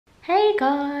Hey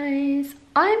guys!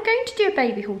 I'm going to do a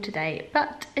baby haul today,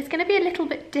 but it's going to be a little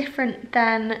bit different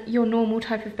than your normal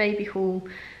type of baby haul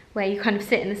where you kind of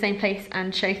sit in the same place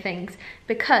and show things,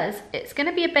 because it's going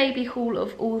to be a baby haul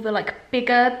of all the like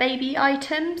bigger baby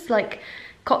items like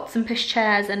cots and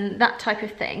pushchairs and that type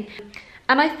of thing.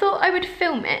 And I thought I would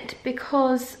film it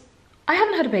because I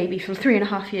haven't had a baby for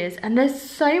 3.5 years and there's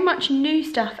so much new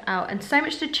stuff out and so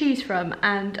much to choose from,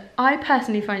 and I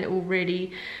personally find it all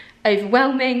really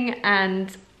overwhelming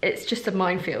and it's just a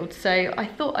minefield. So I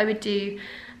thought I would do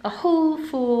a haul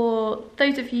for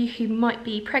those of you who might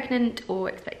be pregnant or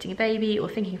expecting a baby or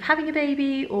thinking of having a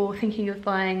baby or thinking of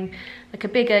buying like a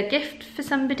bigger gift for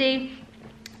somebody,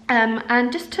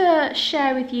 and just to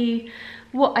share with you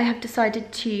what I have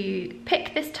decided to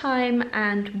pick this time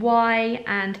and why,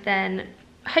 and then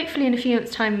hopefully in a few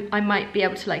months time I might be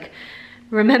able to like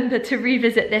remember to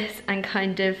revisit this and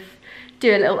kind of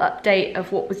do a little update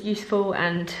of what was useful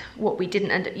and what we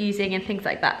didn't end up using and things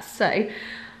like that. So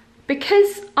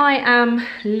because I am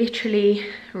literally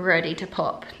ready to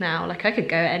pop now, like I could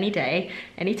go any day,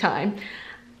 any time,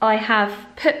 I have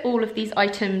put all of these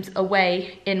items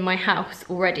away in my house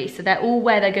already, so they're all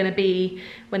where they're going to be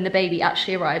when the baby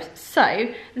actually arrives.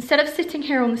 So instead of sitting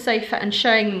here on the sofa and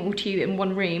showing them all to you in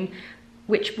one room,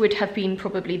 which would have been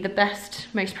probably the best,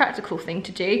 most practical thing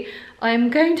to do, I'm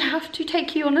going to have to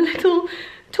take you on a little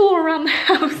tour around the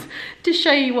house to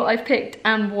show you what I've picked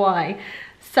and why.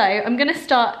 So I'm going to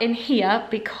start in here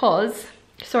because,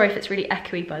 sorry if it's really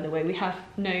echoey by the way, we have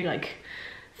no like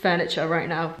furniture right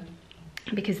now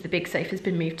because the big sofa's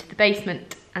been moved to the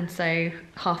basement and so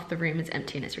half the room is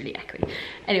empty and it's really echoey.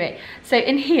 Anyway, so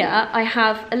in here I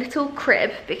have a little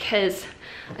crib because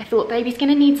I thought baby's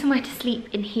gonna need somewhere to sleep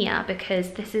in here,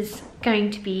 because this is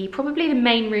going to be probably the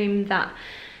main room that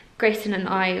Grayson and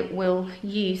I will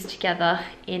use together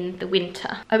in the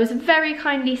winter. I was very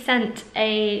kindly sent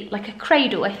a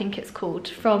cradle, I think it's called,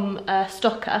 from a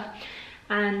stocker,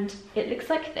 and it looks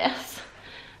like this.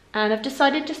 And I've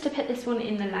decided just to put this one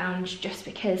in the lounge just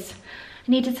because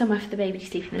I needed somewhere for the baby to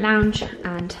sleep in the lounge,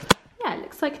 and yeah, it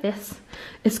looks like this.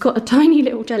 It's got a tiny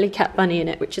little Jellycat bunny in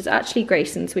it, which is actually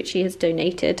Grayson's, which he has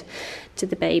donated to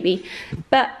the baby.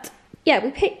 But yeah,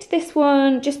 we picked this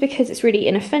one just because it's really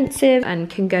inoffensive and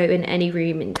can go in any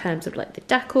room in terms of like the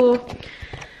decor.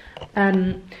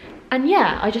 And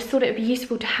yeah, I just thought it would be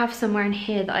useful to have somewhere in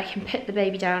here that I can put the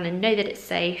baby down and know that it's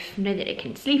safe, know that it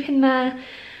can sleep in there,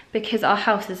 because our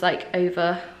house is like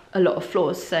over a lot of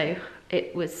floors, so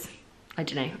it was, I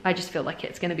don't know, I just feel like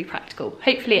it's going to be practical.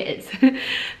 Hopefully it is.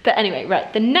 But anyway,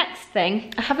 right, the next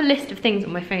thing, I have a list of things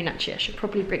on my phone actually, I should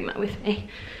probably bring that with me.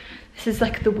 This is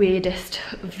like the weirdest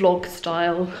vlog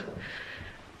style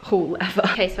haul ever.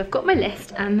 Okay, so I've got my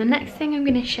list, and the next thing I'm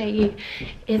going to show you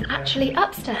is actually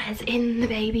upstairs in the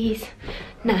baby's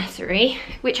nursery,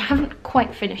 which I haven't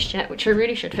quite finished yet, which I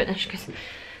really should finish because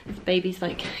this baby's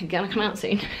like gonna come out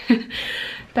soon.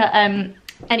 But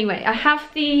anyway, I have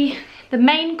the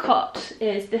main cot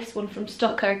is this one from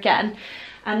Stocker again,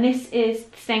 and this is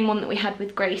the same one that we had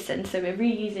with Grayson, so we're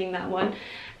reusing that one.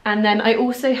 And then I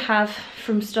also have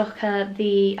from Stocker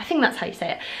the, I think that's how you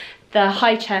say it, the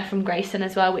high chair from Grayson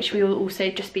as well, which we will also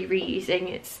just be reusing.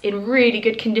 It's in really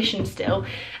good condition still,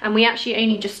 and we actually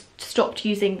only just stopped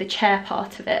using the chair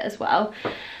part of it as well.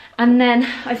 And then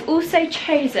I've also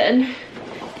chosen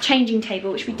a changing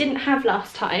table, which we didn't have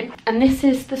last time, and this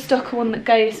is the Stocker one that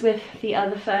goes with the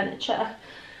other furniture.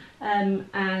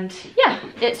 And yeah,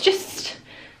 it's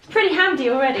pretty handy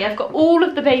already. I've got all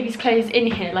of the baby's clothes in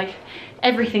here, like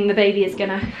everything the baby is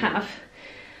gonna have.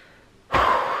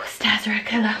 Stairs are a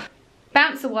killer.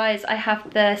 Bouncer wise, I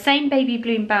have the same baby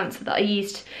bloom bouncer that I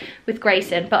used with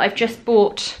Grayson, but I've just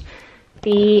bought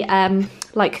the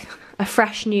like a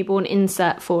fresh newborn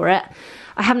insert for it.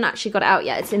 I haven't actually got it out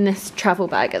yet, it's in this travel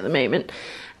bag at the moment.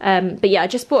 But yeah, I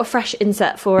just bought a fresh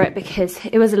insert for it because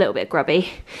it was a little bit grubby.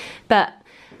 But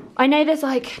I know there's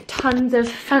like tons of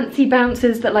fancy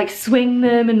bouncers that like swing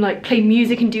them and like play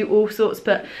music and do all sorts,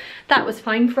 but that was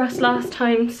fine for us last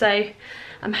time, so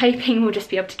I'm hoping we'll just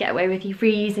be able to get away with you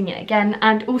reusing it again.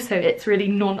 And also it's really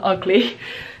non-ugly,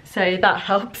 so that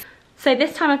helps. So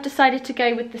this time I've decided to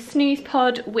go with the snooze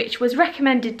pod, which was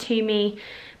recommended to me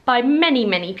by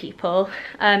many people,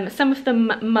 some of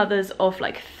them mothers of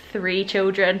like 3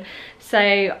 children, so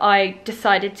I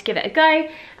decided to give it a go,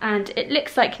 and it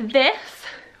looks like this.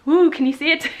 Ooh, can you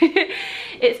see it?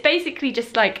 It's basically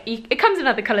just like, it comes in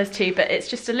other colours too, but it's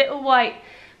just a little white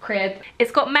crib.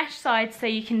 It's got mesh sides so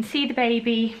you can see the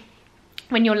baby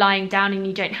when you're lying down and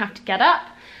you don't have to get up.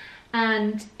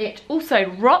 and it also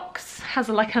rocks, has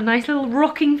like a nice little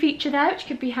rocking feature there, which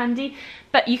could be handy,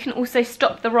 but you can also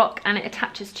stop the rock and it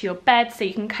attaches to your bed so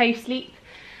you can co-sleep.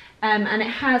 And it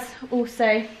has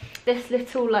also this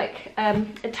little like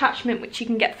attachment which you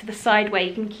can get for the side where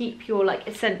you can keep your like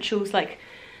essentials, like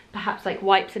perhaps like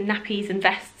wipes and nappies and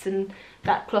vests and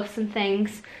backcloths and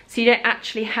things, so you don't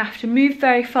actually have to move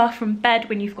very far from bed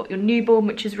when you've got your newborn,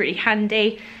 which is really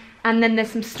handy. And then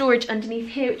there's some storage underneath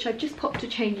here, which I've just popped a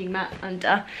changing mat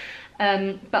under,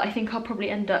 but I think I'll probably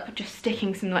end up just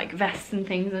sticking some like vests and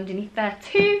things underneath there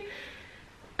too.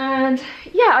 And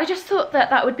yeah, I just thought that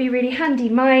that would be really handy.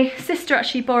 My sister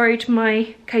actually borrowed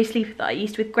my co-sleeper that I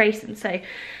used with Grayson, so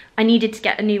I needed to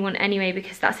get a new one anyway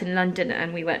because that's in London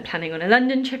and we weren't planning on a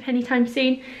London trip anytime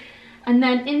soon. And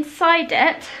then inside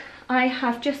it, I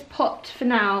have just popped, for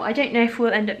now, I don't know if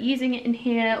we'll end up using it in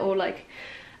here or like,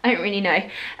 I don't really know,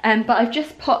 but I've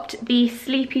just popped the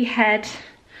sleepy head.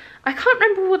 I can't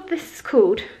remember what this is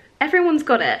called. Everyone's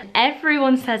got it.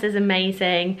 Everyone says it's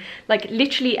amazing. Like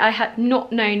literally, I had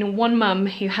not known one mum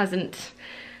who hasn't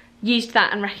used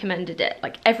that and recommended it.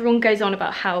 Like everyone goes on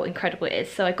about how incredible it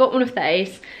is. So I got one of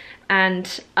those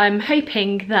and I'm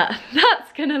hoping that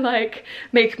that's gonna like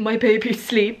make my baby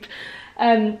sleep.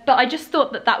 But I just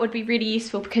thought that that would be really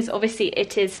useful because obviously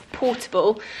it is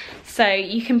portable, so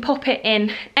you can pop it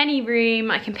in any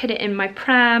room. I can put it in my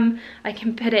pram, I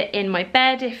can put it in my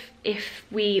bed if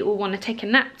we all want to take a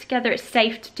nap together. It's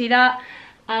safe to do that.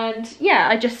 And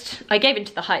yeah, I gave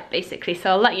into the hype basically,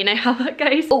 so I'll let you know how that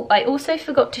goes. Oh, I also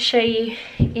forgot to show you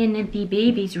in the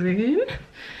baby's room.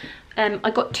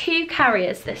 I got 2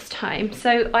 carriers this time.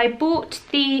 So I bought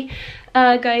the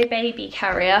Ergo baby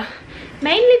carrier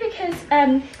mainly because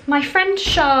my friend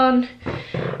Sian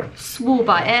swore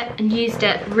by it and used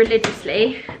it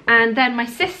religiously, and then my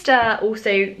sister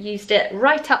also used it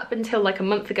right up until like a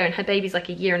month ago, and her baby's like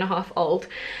 1.5 years old.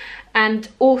 And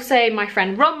also my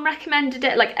friend Rom recommended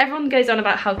it. Like everyone goes on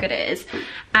about how good it is,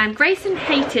 and Grayson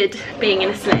hated being in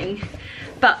a sling,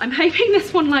 but I'm hoping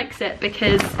this one likes it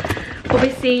because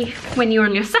obviously when you're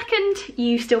on your second,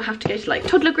 you still have to go to like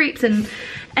toddler groups and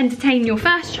entertain your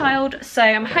first child, so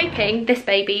I'm hoping this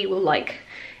baby will like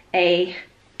a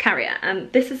carrier. And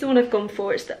this is the one I've gone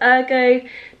for. It's the Ergo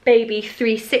Baby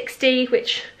 360,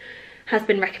 which has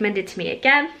been recommended to me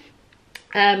again.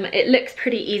 It looks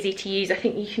pretty easy to use. I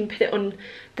think you can put it on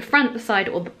the front, the side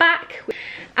or the back.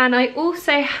 And I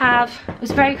also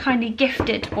was very kindly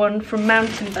gifted one from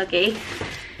Mountain Buggy,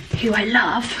 who I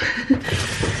love.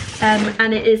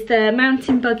 And it is the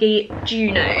Mountain Buggy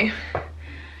Juno.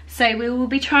 So we will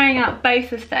be trying out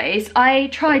both of those. I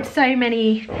tried so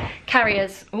many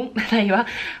carriers. Oh, there you are.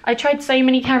 I tried so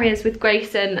many carriers with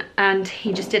Grayson and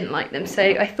he just didn't like them. So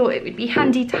I thought it would be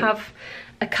handy to have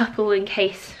a couple in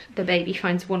case the baby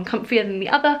finds one comfier than the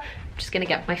other. I'm just gonna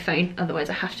get my phone, otherwise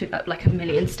I have to go up like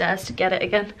 1,000,000 stairs to get it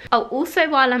again. Oh, also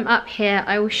while I'm up here,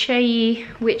 I will show you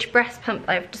which breast pump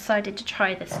I've decided to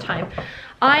try this time.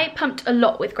 I pumped a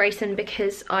lot with Grayson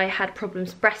because I had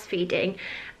problems breastfeeding,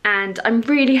 and I'm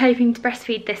really hoping to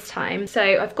breastfeed this time. So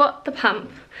I've got the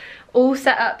pump all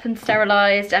set up and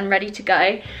sterilised and ready to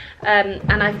go.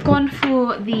 And I've gone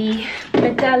for the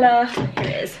Medela, here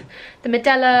it is, the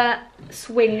Medela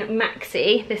Swing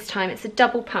Maxi this time. It's a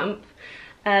double pump,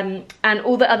 and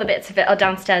all the other bits of it are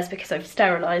downstairs because I've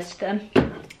sterilised them.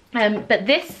 But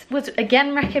this was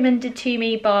again recommended to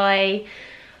me by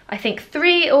I think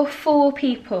 3 or 4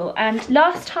 people, and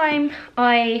last time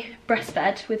I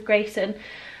breastfed with Grayson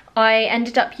I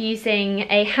ended up using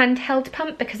a handheld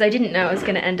pump because I didn't know I was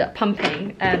going to end up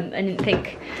pumping. I didn't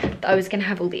think that I was going to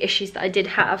have all the issues that I did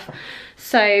have.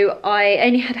 So I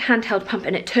only had a handheld pump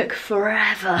and it took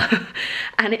forever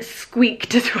and it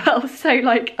squeaked as well. So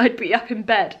like I'd be up in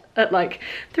bed at like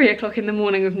 3 o'clock in the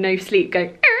morning with no sleep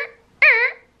going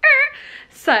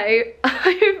So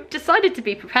I've decided to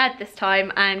be prepared this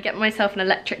time and get myself an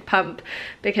electric pump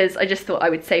because I just thought I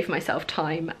would save myself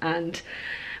time. And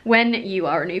when you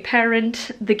are a new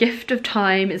parent, the gift of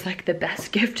time is like the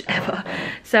best gift ever.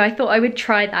 So I thought I would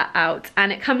try that out,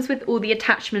 and it comes with all the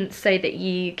attachments so that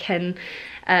you can,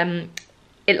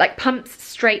 it like pumps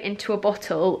straight into a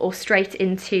bottle or straight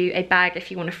into a bag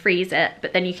if you want to freeze it,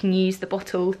 but then you can use the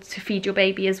bottle to feed your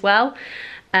baby as well.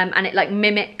 And it like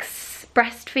mimics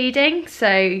breastfeeding,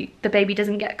 so the baby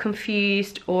doesn't get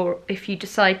confused, or if you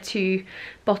decide to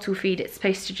bottle feed, it's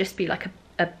supposed to just be like a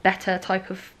better type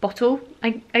of bottle,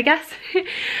 I guess.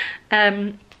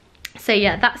 So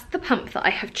yeah, that's the pump that I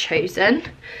have chosen,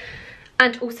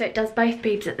 and also it does both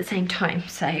boobs at the same time,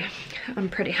 so I'm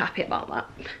pretty happy about that.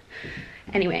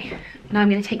 Anyway, now I'm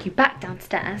going to take you back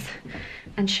downstairs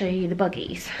and show you the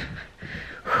buggies.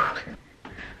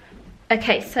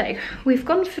 Okay, so we've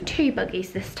gone for 2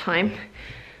 buggies this time,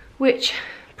 which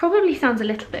probably sounds a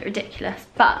little bit ridiculous,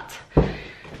 but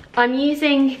I'm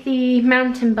using the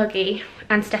mountain buggy,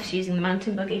 and Steph's using the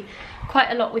mountain buggy quite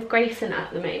a lot with Grayson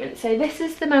at the moment. So this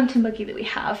is the mountain buggy that we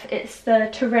have. It's the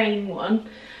terrain one,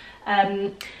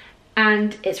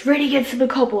 and it's really good for the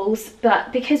cobbles,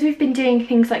 but because we've been doing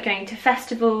things like going to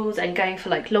festivals and going for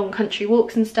like long country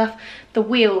walks and stuff, the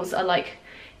wheels are like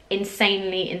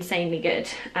insanely good,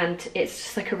 and it's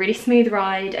just like a really smooth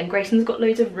ride, and Grayson's got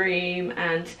loads of room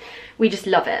and we just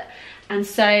love it. And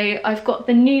so I've got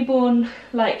the newborn,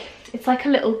 like, it's like a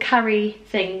little carry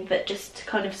thing that just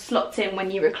kind of slots in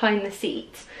when you recline the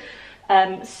seat.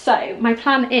 So my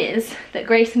plan is that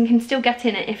Grayson can still get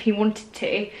in it if he wanted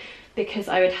to, because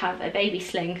I would have a baby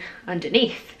sling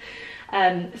underneath.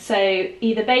 So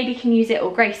either baby can use it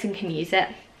or Grayson can use it.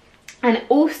 And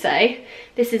also,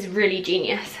 this is really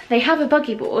genius, they have a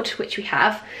buggy board, which we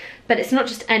have, but it's not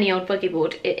just any old buggy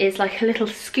board, it is like a little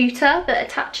scooter that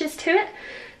attaches to it.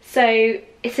 So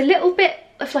it's a little bit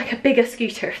of like a bigger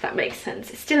scooter, if that makes sense.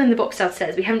 It's still in the box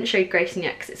downstairs. We haven't showed Grayson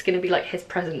yet because it's going to be like his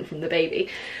present from the baby.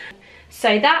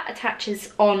 So that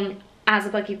attaches on as a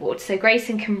buggy board, so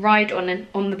Grayson can ride on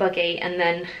the buggy and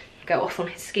then go off on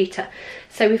his scooter.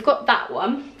 So we've got that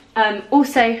one.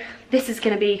 Also, this is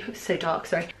going to be so dark,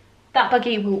 sorry. That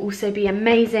buggy will also be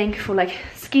amazing for like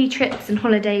ski trips and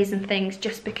holidays and things,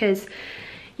 just because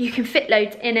you can fit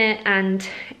loads in it, and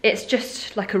it's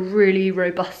just like a really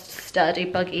robust, sturdy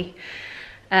buggy.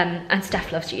 And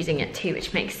Steph loves using it too,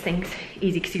 which makes things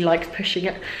easy because he likes pushing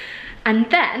it. And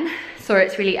then, sorry,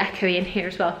 it's really echoey in here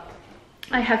as well,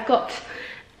 I have got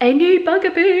a new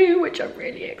bugaboo, which I'm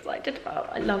really excited about.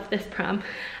 I love this pram.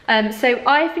 So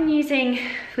I've been using,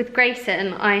 with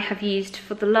Grayson, I have used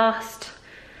for the last,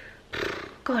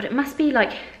 God, it must be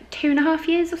like 2.5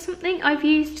 years or something, I've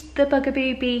used the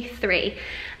Bugaboo B3,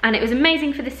 and it was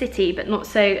amazing for the city, but not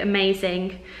so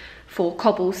amazing for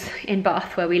cobbles in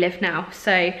Bath where we live now.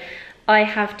 So I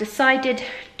have decided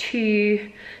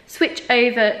to switch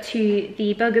over to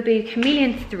the Bugaboo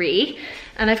Chameleon 3,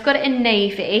 and I've got it in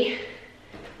navy,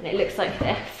 and it looks like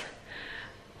this.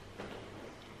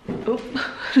 Oh,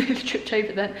 I tripped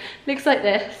over then. Looks like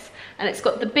this, and it's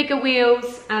got the bigger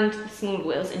wheels and the smaller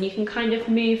wheels, and you can kind of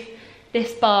move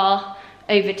this bar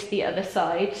over to the other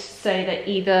side so that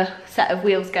either set of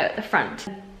wheels go at the front.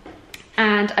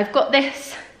 And I've got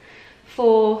this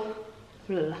for,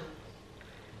 and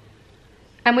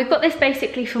we've got this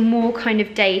basically for more kind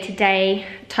of day-to-day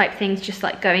type things, just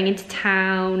like going into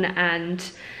town and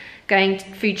going to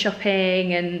food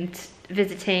shopping and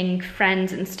visiting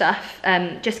friends and stuff,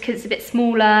 just because it's a bit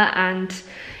smaller and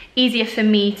easier for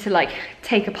me to like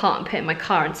take apart and put in my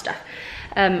car and stuff.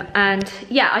 And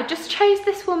yeah, I just chose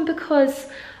this one because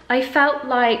I felt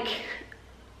like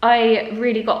I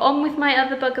really got on with my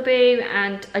other Bugaboo,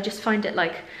 and I just find it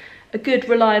like a good,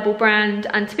 reliable brand.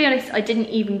 And to be honest, I didn't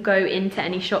even go into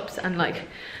any shops and like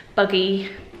buggy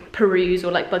peruse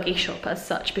or like buggy shop as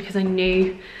such, because I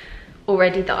knew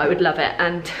already that I would love it.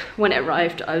 And when it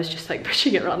arrived, I was just like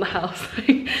pushing it around the house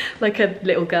like a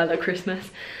little girl at Christmas.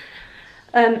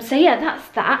 So yeah, that's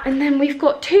that. And then we've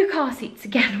got 2 car seats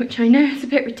again, which I know is a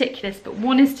bit ridiculous, but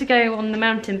one is to go on the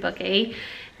mountain buggy,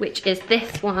 which is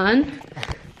this one.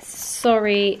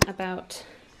 Sorry about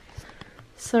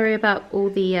all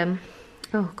the,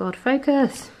 oh God,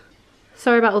 focus.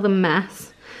 Sorry about all the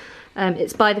mess.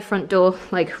 It's by the front door,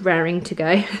 like raring to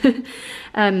go.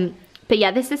 But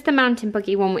yeah, this is the mountain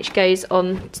buggy one, which goes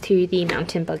on to the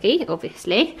mountain buggy,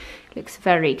 obviously. Looks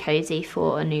very cozy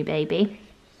for a new baby.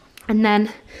 And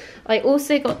then I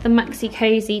also got the Maxi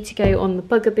Cozy to go on the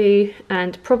Bugaboo,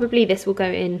 and probably this will go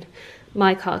in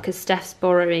my car because Steph's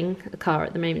borrowing a car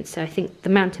at the moment, so I think the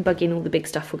mountain buggy and all the big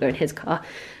stuff will go in his car,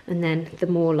 and then the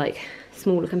more like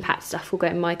smaller compact stuff will go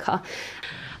in my car.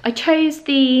 I chose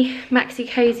the Maxi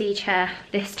Cozy chair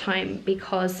this time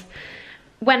because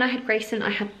when I had Grayson,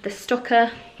 I had the Stocker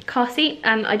car seat,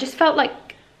 and I just felt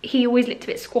like he always looked a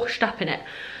bit squashed up in it.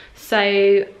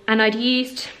 So, and I'd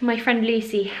used, my friend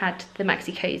Lucy had the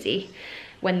Maxi Cozy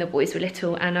when the boys were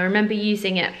little, and I remember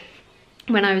using it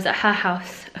when I was at her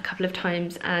house a couple of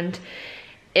times, and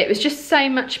it was just so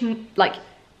much like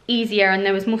easier, and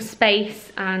there was more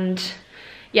space, and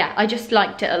yeah, I just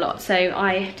liked it a lot. So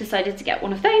I decided to get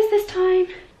one of those this time.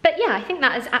 But yeah, I think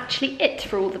that is actually it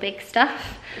for all the big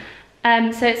stuff.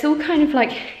 So it's all kind of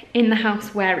like in the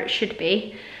house where it should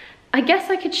be. I guess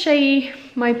I could show you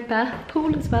my birth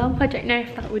pool as well. I don't know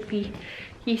if that would be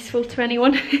useful to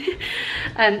anyone,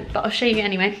 but I'll show you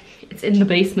anyway. It's in the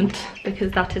basement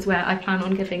because that is where I plan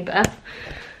on giving birth.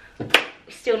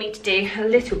 we still need to do a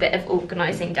little bit of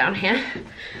organising down here.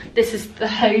 This is the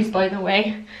hose, by the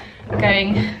way,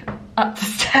 going up the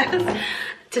stairs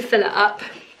to fill it up.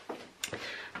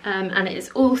 And it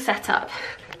is all set up.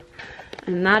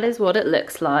 And that is what it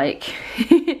looks like.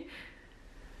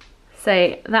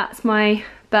 So that's my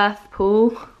birth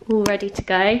pool, all ready to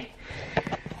go.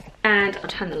 And I'll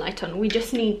turn the light on. We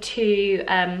just need to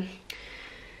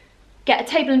get a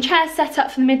table and chair set up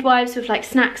for the midwives with like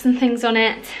snacks and things on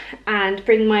it, and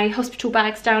bring my hospital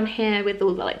bags down here with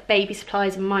all the like baby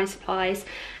supplies and my supplies.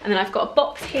 And then I've got a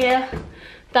box here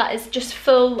that is just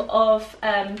full of,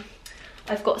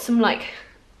 I've got some like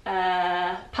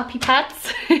puppy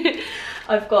pads.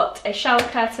 I've got a shower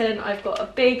curtain, I've got a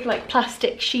big like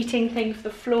plastic sheeting thing for the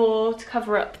floor to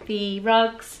cover up the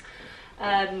rugs.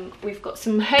 We've got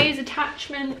some hose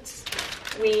attachments.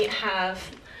 We have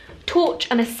torch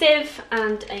and a sieve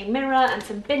and a mirror and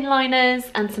some bin liners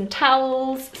and some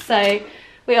towels. So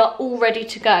we are all ready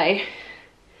to go.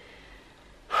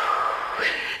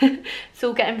 It's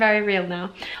all getting very real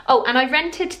now. Oh, and I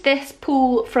rented this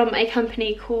pool from a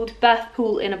company called Birth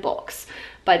Pool in a Box,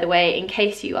 by the way, in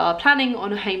case you are planning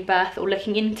on a home birth or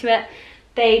looking into it.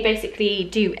 They basically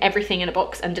do everything in a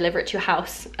box and deliver it to your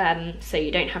house, so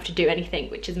you don't have to do anything,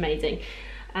 which is amazing.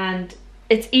 And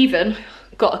it's even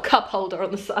got a cup holder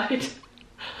on the side,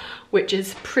 which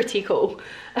is pretty cool.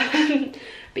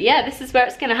 But yeah, this is where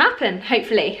it's gonna happen,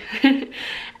 hopefully.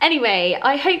 Anyway,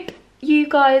 I hope you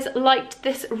guys liked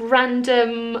this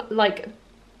random like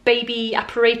baby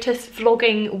apparatus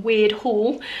vlogging weird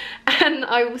haul, and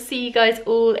I will see you guys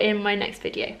all in my next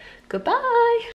video. Goodbye.